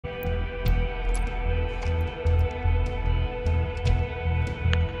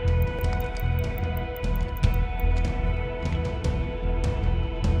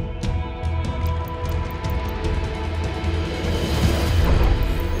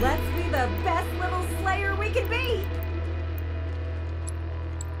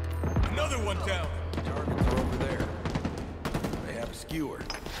down. Targets are over there. They have a skewer.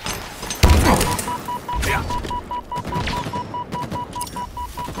 Yeah.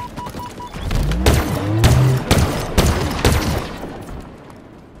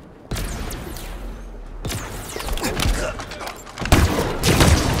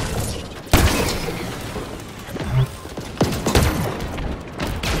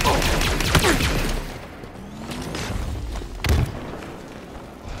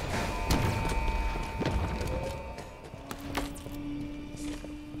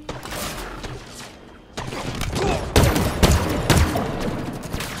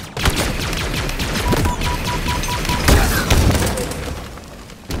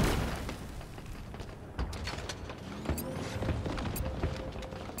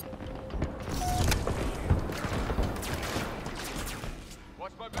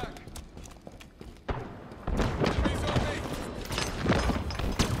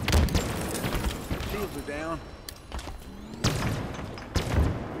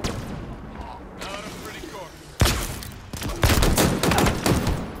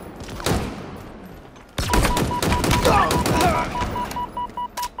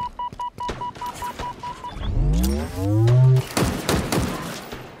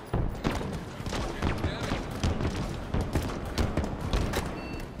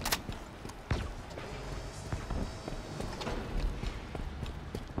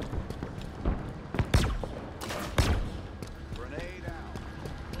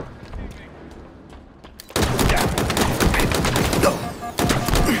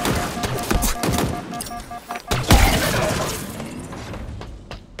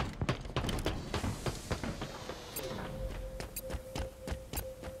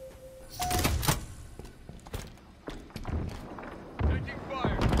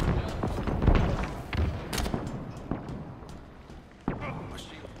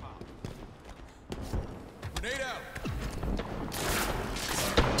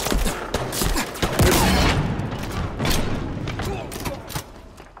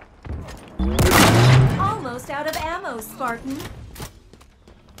 Out of ammo, Spartan.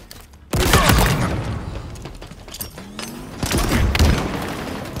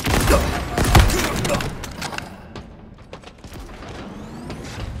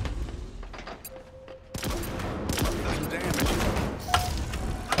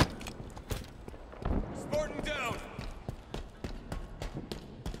 Spartan down.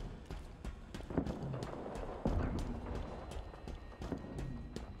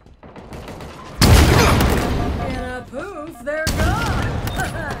 Poof, they're gone!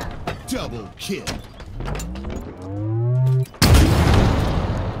 Double kill.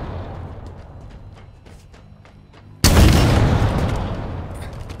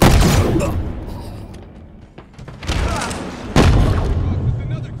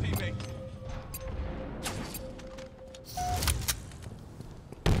 Another teammate.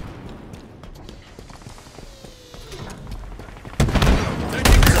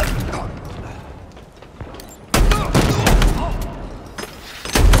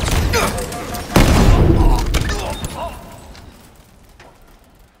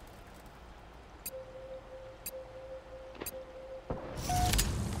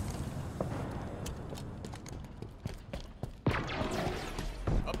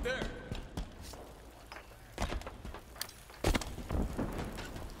 Up there.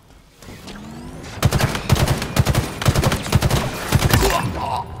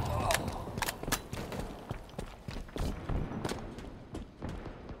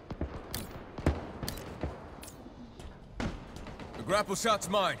 The grapple shot's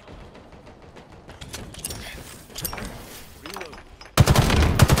mine.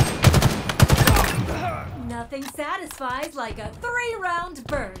 Nothing satisfies like a 3-round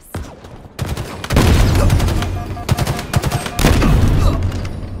burst.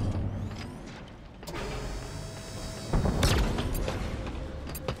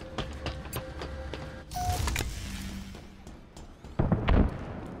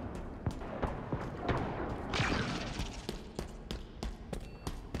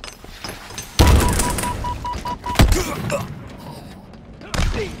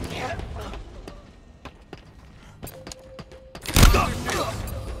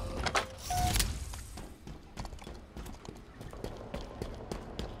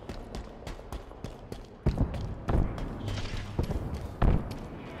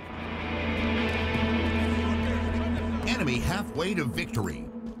 Enemy halfway to victory.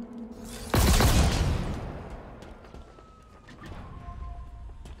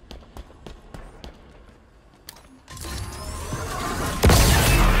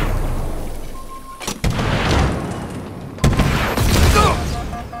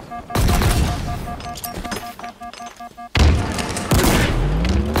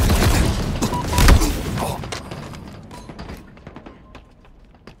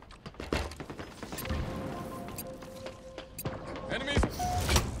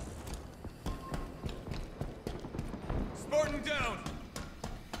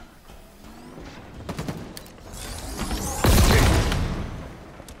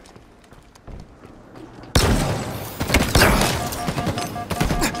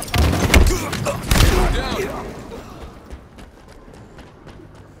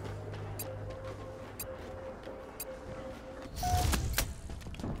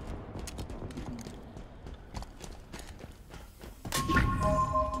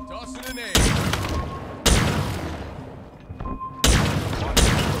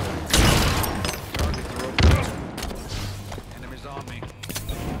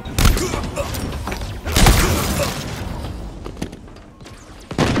 Enemy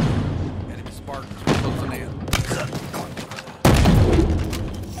Spartans are closing in.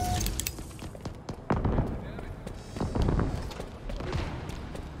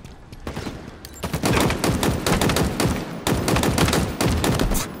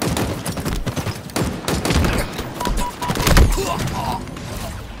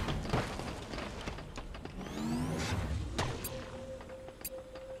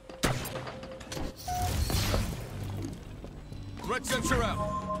 Threat sensor out.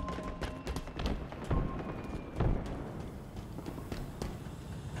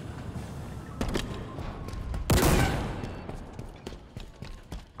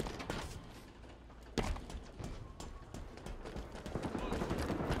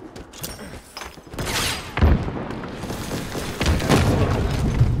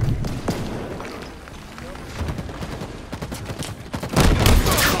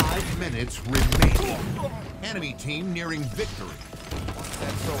 Minutes remaining. Enemy team nearing victory.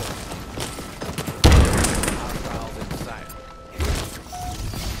 That sword. Hostiles in sight.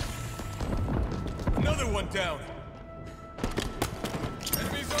 Another one down.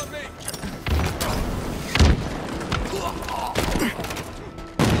 Enemies on me.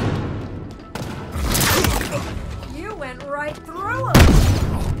 You went right through him.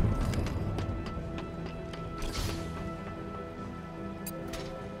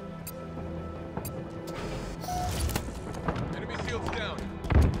 Enemy shields down.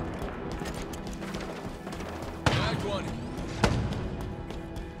 Tagged one.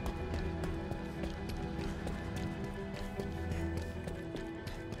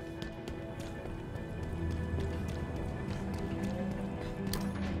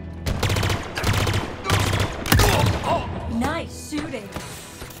 Nice shooting.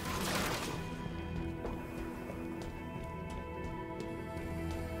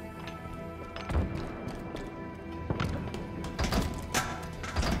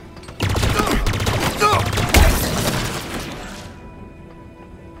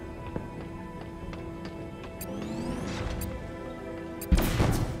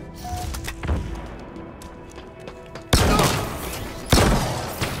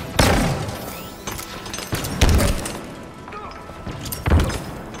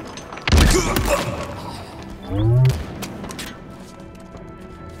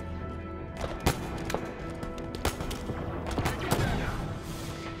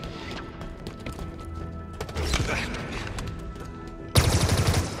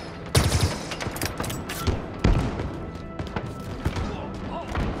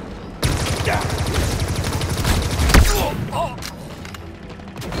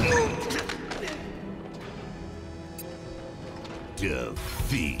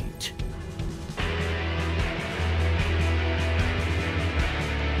 Defeat.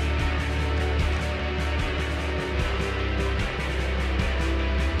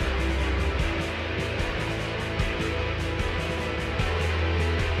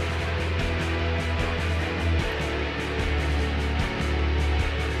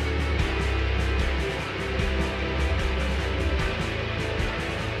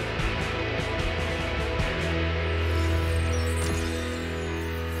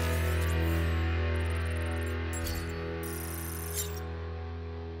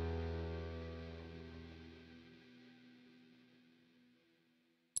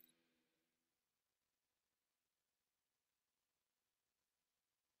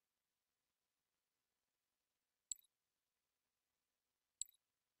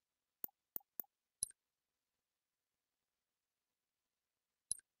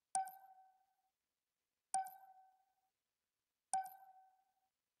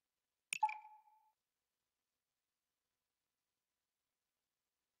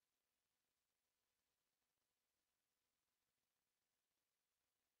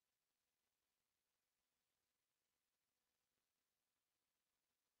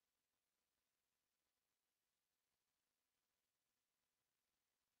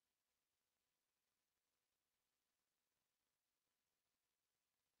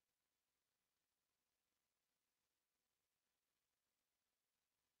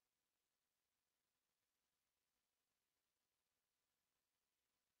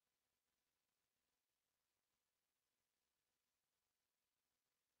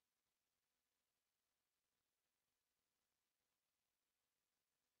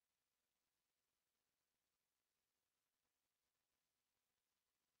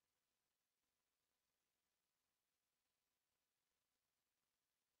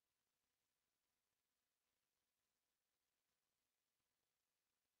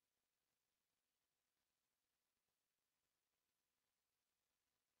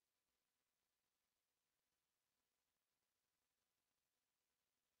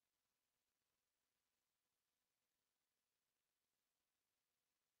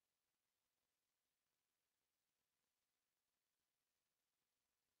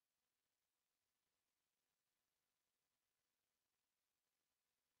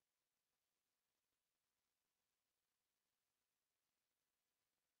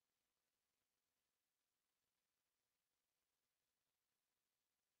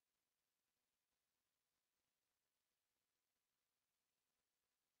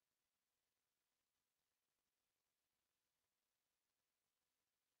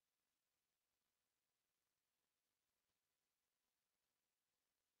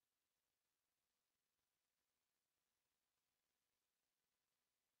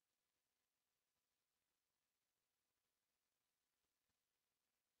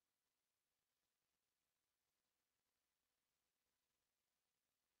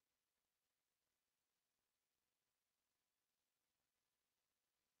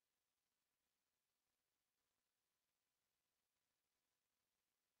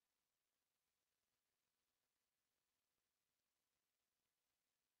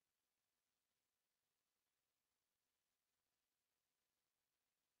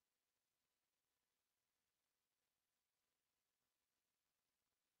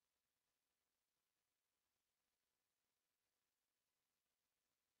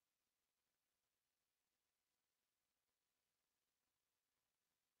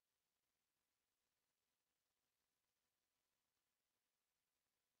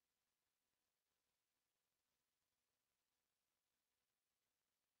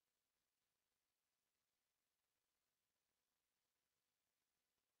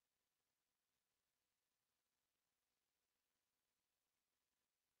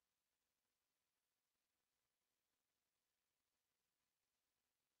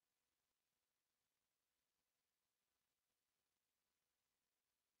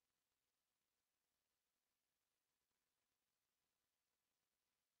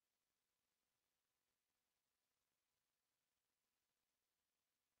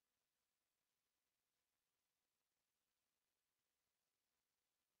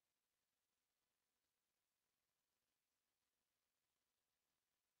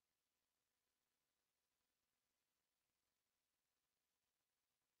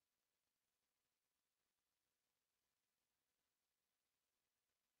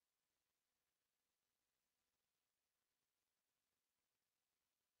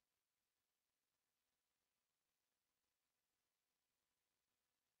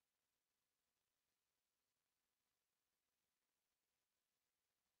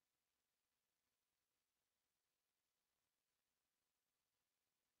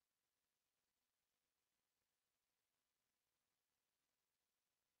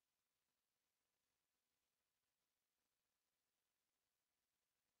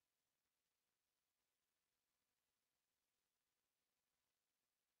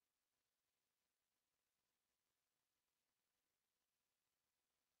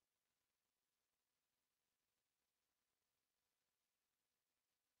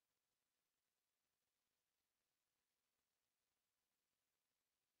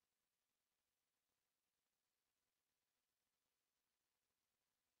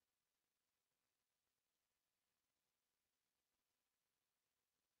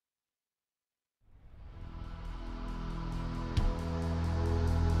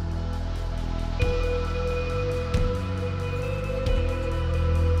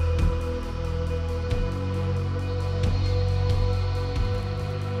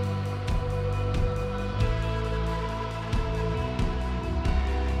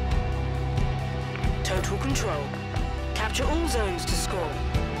 zones to score.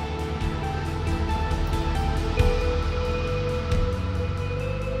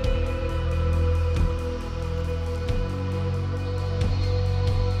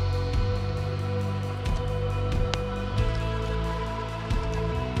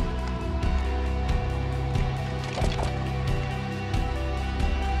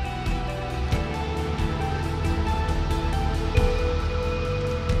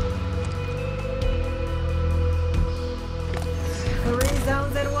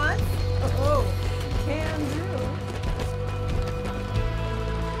 Zones at once? Oh, can do.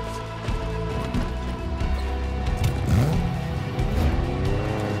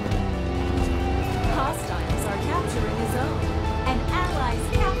 Hostiles are capturing a zone, and allies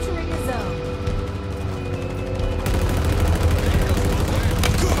capturing a zone.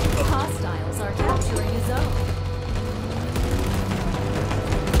 Hostiles are capturing a zone.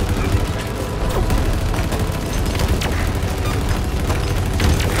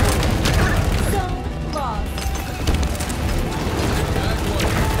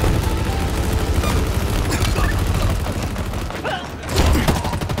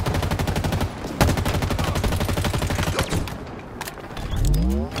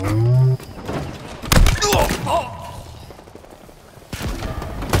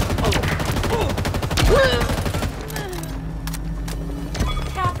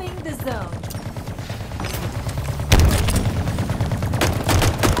 Capping the zone.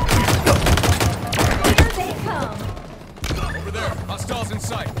 Here they come. Over there. Hostiles in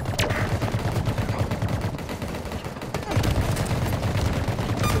sight.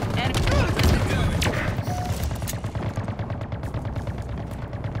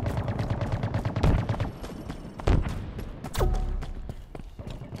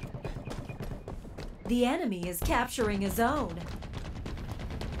 The enemy is capturing a zone.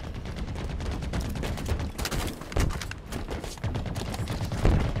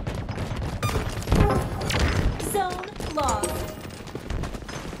 Zone lost.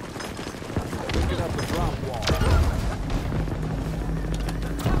 Get up the drop wall.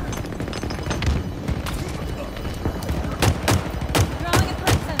 Drawing a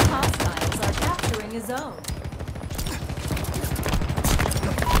person. Hostiles are capturing a zone.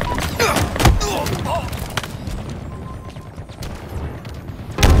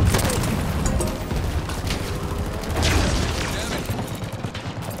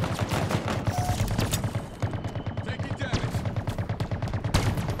 Taking damage.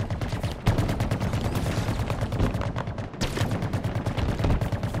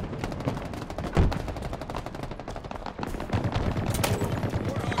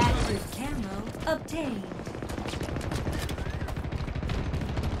 Active camo obtained.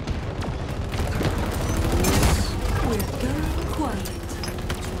 We're going quiet.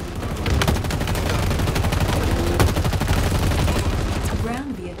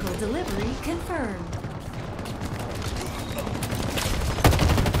 Ground vehicle delivery confirmed.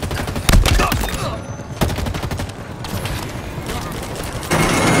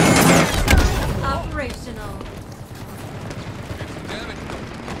 Operational. Damage.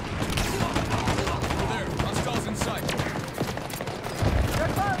 Over there. Hostiles in sight.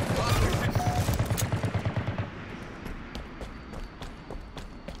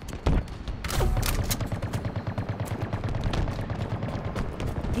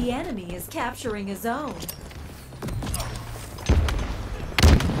 The enemy is capturing a zone.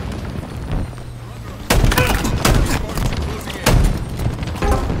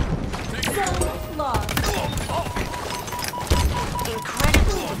 Zone lost.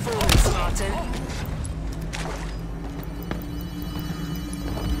 Incredible performance, Martin.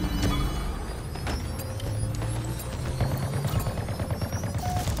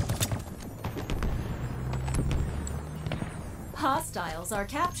 Hostiles are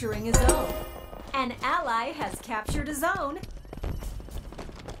capturing a zone. An ally has captured a zone.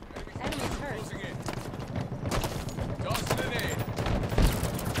 Enemy's hurt. Closing in. Tossing an aid.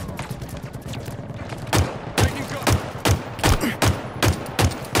 Taking cover.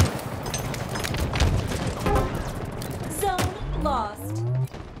 Zone lost.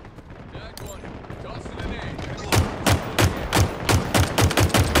 Tag one. Tossing an aid.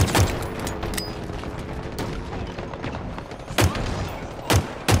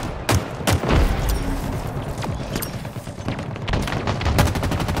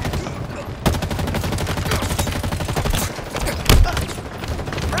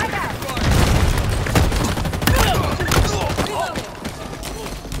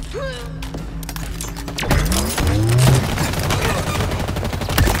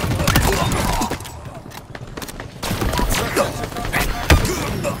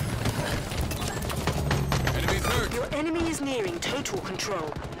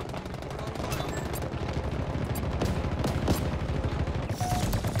 control.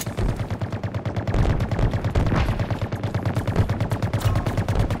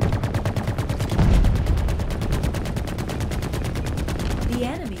 The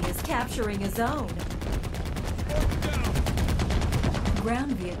enemy is capturing a zone.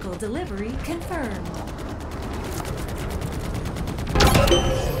 Ground vehicle delivery confirmed.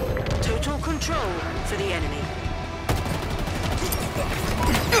 Total control for the enemy.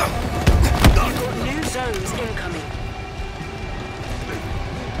 You've got new zones incoming.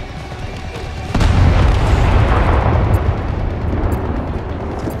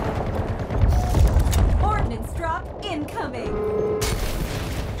 Ordnance drop incoming.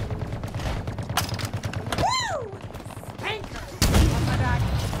 Woo! Spanker! Oh my god.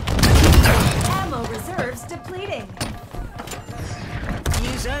 Ammo reserves depleting.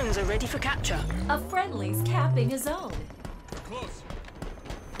 New zones are ready for capture. A friendly's capping a zone. Close.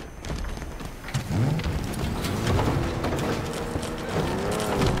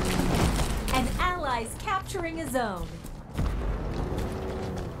 An ally's capturing a zone.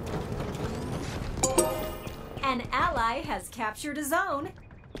 An ally has captured a zone.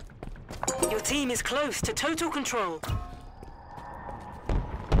 Your team is close to total control.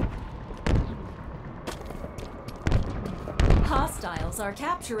 Hostiles are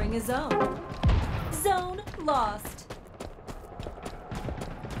capturing a zone. Zone lost.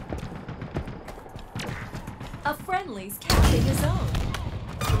 A friendly's capping a zone.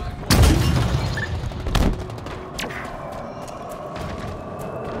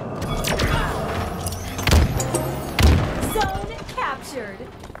 Zone captured.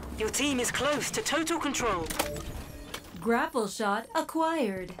 Your team is close to total control. Grapple shot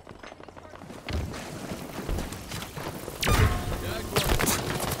acquired.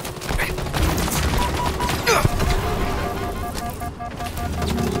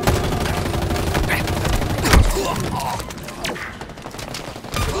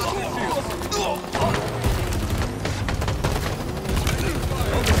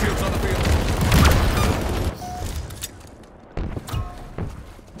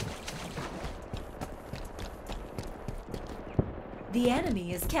 The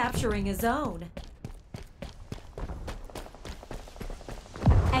enemy is capturing a zone.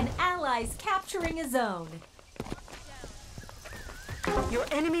 An ally's capturing a zone. Your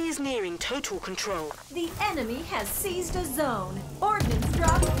enemy is nearing total control. The enemy has seized a zone. Ordnance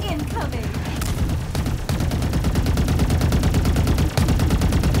drop incoming.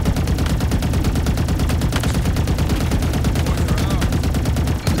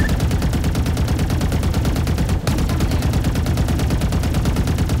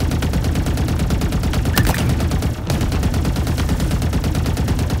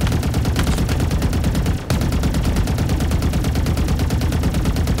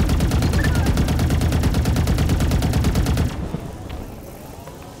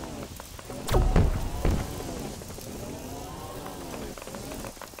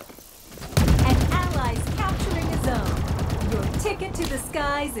 Ticket to the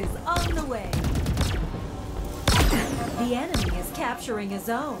skies is on the way. The enemy is capturing a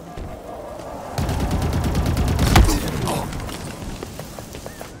zone.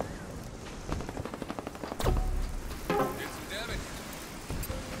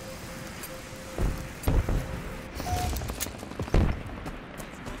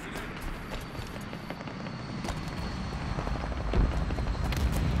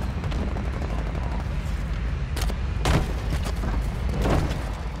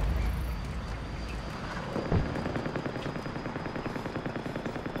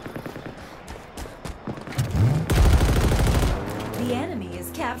 The enemy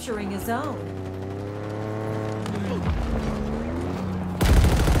is capturing a zone.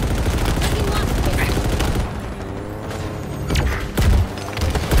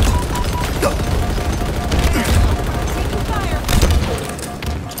 Taking fire.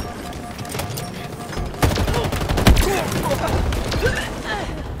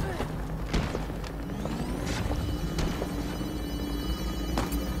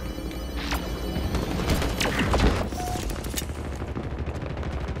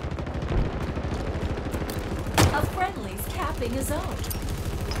 A friendly's capping a zone.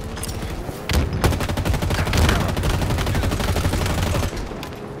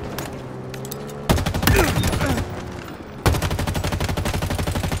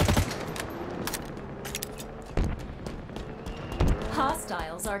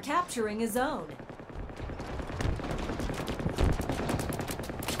 Hostiles are capturing a zone.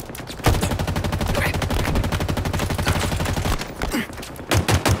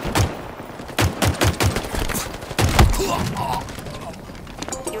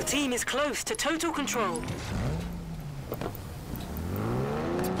 Your team is close to total control.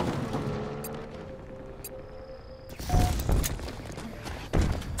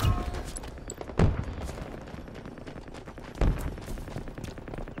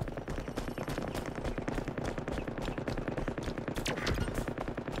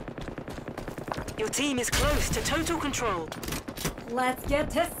 Your team is close to total control. Let's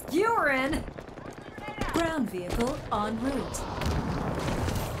get to skewering! Ground vehicle en route.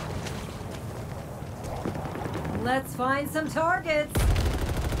 Let's find some targets.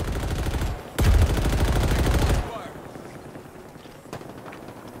 Fire.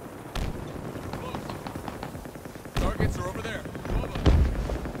 Close. Targets are over there. Mobo.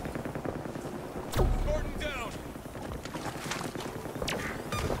 Spartan down.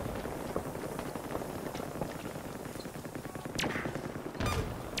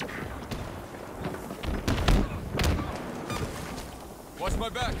 Watch my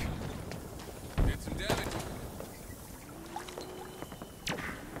back. Did some damage.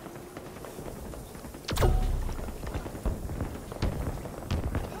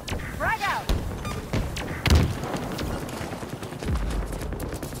 Frag out!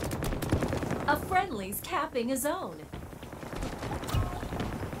 A friendly's capping a zone.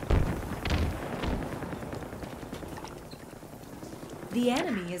 The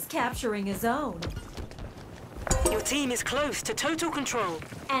enemy is capturing a zone. Your team is close to total control.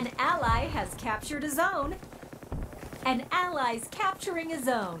 An ally has captured a zone. An ally's capturing a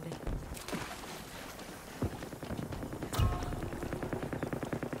zone.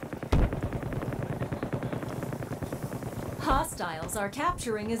 Hostiles are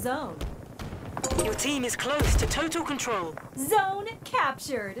capturing a zone. Your team is close to total control. Zone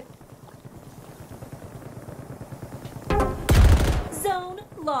captured. Zone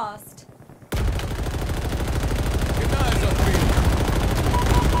lost. Get eyes up here.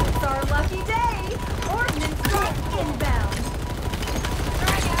 It's our lucky day. Ordnance drop inbound.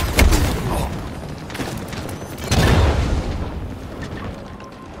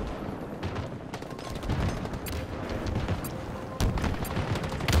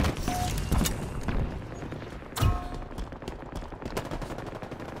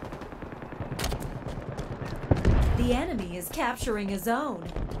 The enemy is capturing a zone.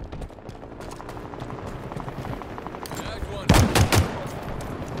 Back one.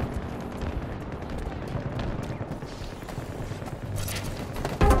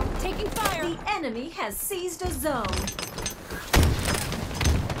 Taking fire. The enemy has seized a zone.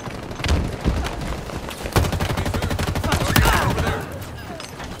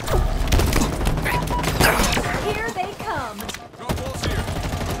 Here they come. Drop walls here.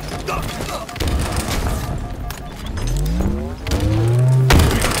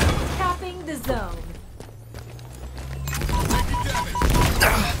 Capping the zone. Taking damage.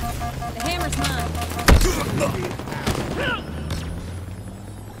 The hammer's mine.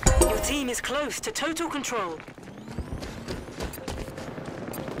 Your team is close to total control.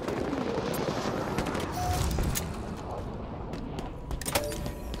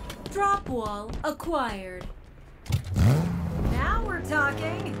 Drop wall acquired. Now we're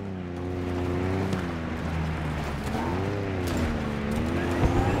talking.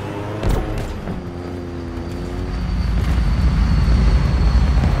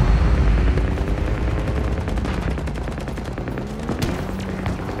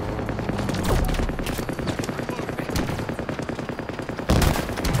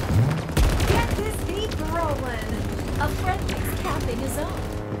 Get this beat rolling. A friendly's capping his own.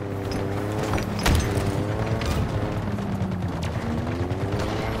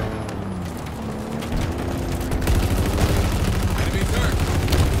 Enemy's hurt.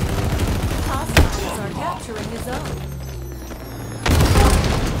 Hostiles are capturing his own.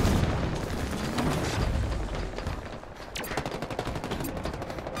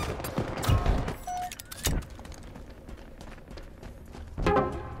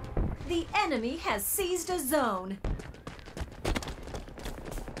 The enemy has seized a zone.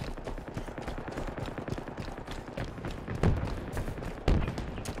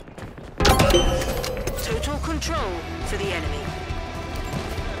 Total control for the enemy.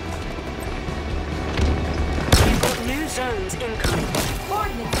 We've got new zones incoming.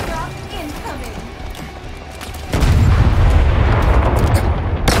 Ordnance drop incoming.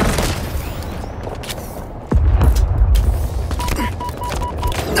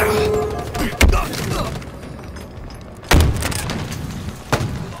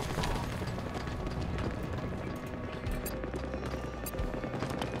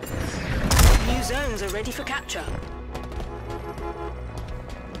 New zones are ready for capture.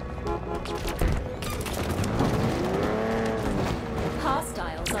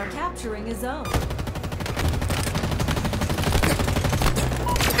 Hostiles Hostiles are capturing a zone.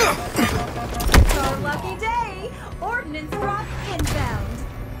 It's our lucky day! Ordnance drop inbound.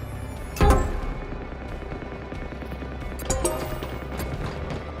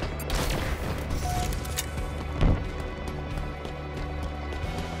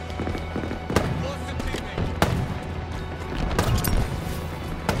 Lost a teammate.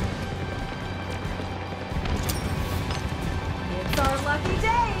 It's our lucky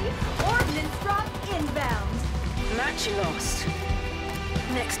day! Ordnance drop inbound. Match lost.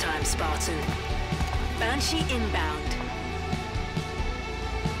 Next time, Spartan. Banshee inbound.